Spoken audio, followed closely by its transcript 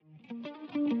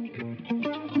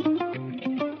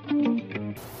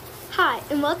Hi,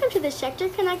 and welcome to the Schechter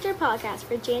Connector podcast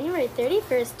for January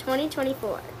 31st,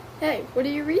 2024. Hey, what are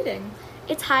you reading?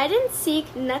 It's Hide and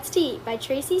Seek, Nuts to Eat by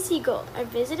Tracy Gold, our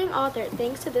visiting author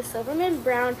thanks to the Silverman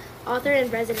Brown Author in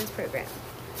Residence program.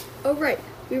 Oh, right.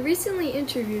 We recently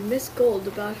interviewed Miss Gold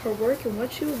about her work and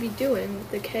what she will be doing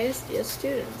with the KSDS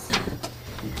students.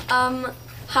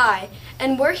 Hi,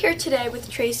 and we're here today with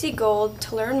Tracy Gold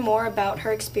to learn more about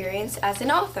her experience as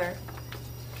an author.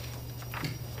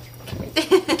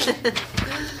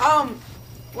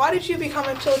 Why did you become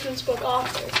a children's book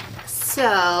author?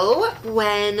 So,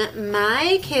 when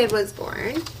my kid was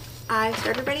born, I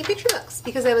started writing picture books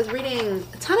because I was reading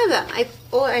a ton of them. I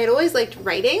had always liked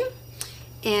writing,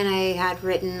 and I had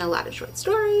written a lot of short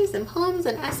stories and poems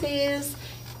and essays,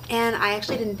 and I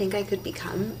actually didn't think I could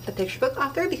become a picture book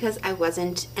author because I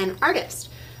wasn't an artist.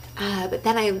 But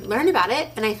then I learned about it,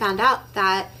 and I found out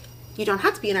that you don't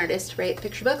have to be an artist to write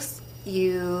picture books.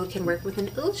 You can work with an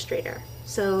illustrator.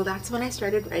 So that's when I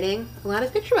started writing a lot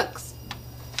of picture books.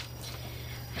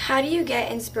 How do you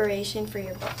get inspiration for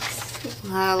your books?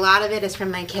 A lot of it is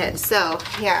from my kids. So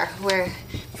here,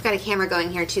 we've got a camera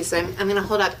going here too. So I'm going to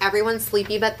hold up Everyone's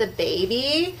Sleepy But the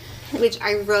Baby, which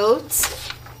I wrote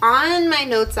on my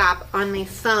notes app on my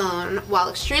phone while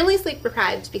extremely sleep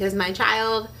deprived because my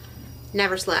child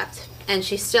never slept. And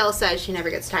she still says she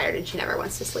never gets tired and she never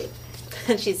wants to sleep.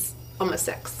 And she's almost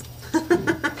 6.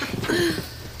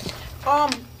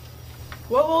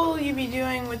 What will you be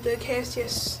doing with the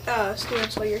KSDS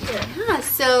students while you're here? Yeah,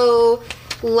 so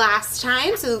last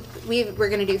time, we're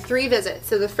going to do 3 visits.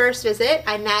 So the first visit,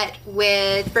 I met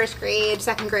with first grade,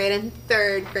 second grade, and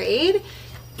third grade,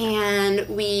 and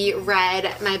we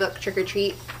read my book, Trick or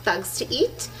Treat, Bugs to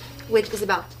Eat, which is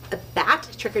about a bat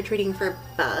trick-or-treating for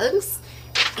bugs.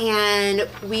 And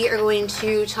we are going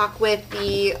to talk with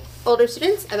the older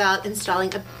students about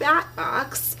installing a bat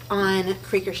box on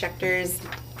Creeker Schechter's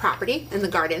property in the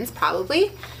gardens,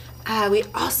 probably. We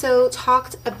also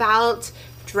talked about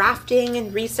drafting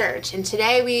and research, and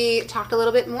today we talked a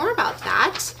little bit more about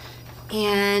that.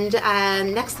 And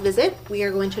next visit, we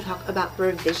are going to talk about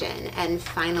revision and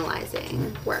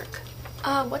finalizing work.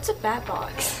 What's a bat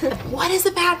box? What is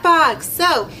a bat box?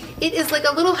 So, it is like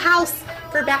a little house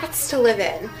for bats to live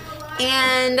in.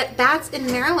 And bats in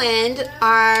Maryland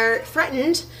are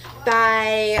threatened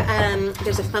by,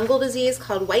 there's a fungal disease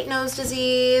called white nose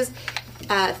disease.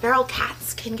 Feral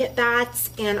cats can get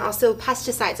bats, and also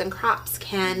pesticides on crops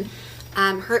can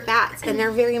hurt bats. And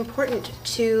they're very important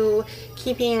to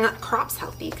keeping crops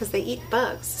healthy because they eat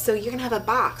bugs. So you're going to have a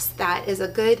box that is a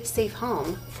good, safe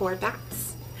home for bats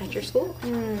at your school.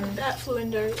 That flew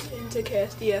into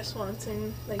KSDS once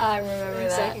in I remember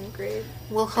that. second grade.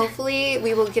 Well, hopefully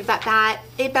we will give that bat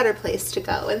a better place to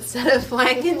go instead of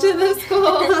flying into the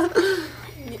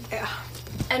school. Yeah.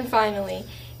 And finally,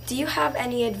 do you have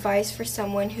any advice for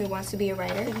someone who wants to be a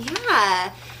writer?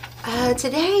 Yeah.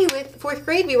 Today with 4th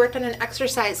grade, we worked on an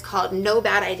exercise called No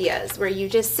Bad Ideas, where you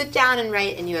just sit down and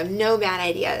write and you have no bad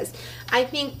ideas. I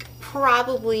think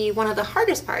probably one of the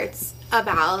hardest parts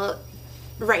about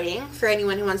writing for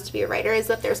anyone who wants to be a writer is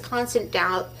that there's constant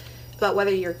doubt about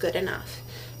whether you're good enough.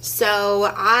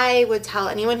 So I would tell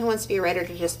anyone who wants to be a writer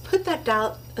to just put that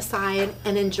doubt aside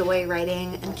and enjoy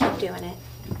writing and keep doing it.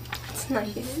 That's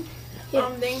nice.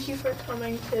 Yeah. Thank you for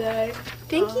coming today.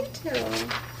 Thank you too.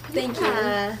 Thank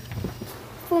you.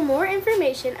 For more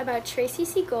information about Tracy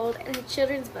C. Gold and her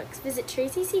children's books, visit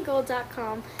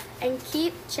tracycgold.com and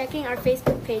keep checking our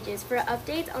Facebook pages for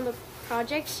updates on the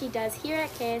projects she does here at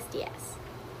KSDS.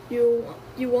 You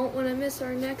won't want to miss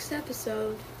our next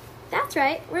episode. That's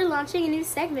right, we're launching a new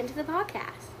segment to the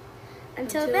podcast.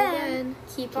 Until then,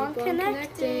 keep on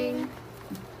connecting.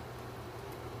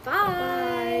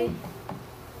 Bye.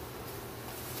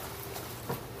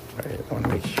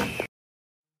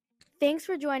 Thanks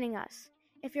for joining us.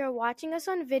 If you're watching us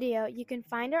on video, you can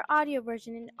find our audio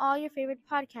version in all your favorite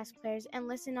podcast players and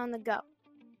listen on the go.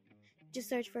 Just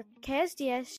search for KSDS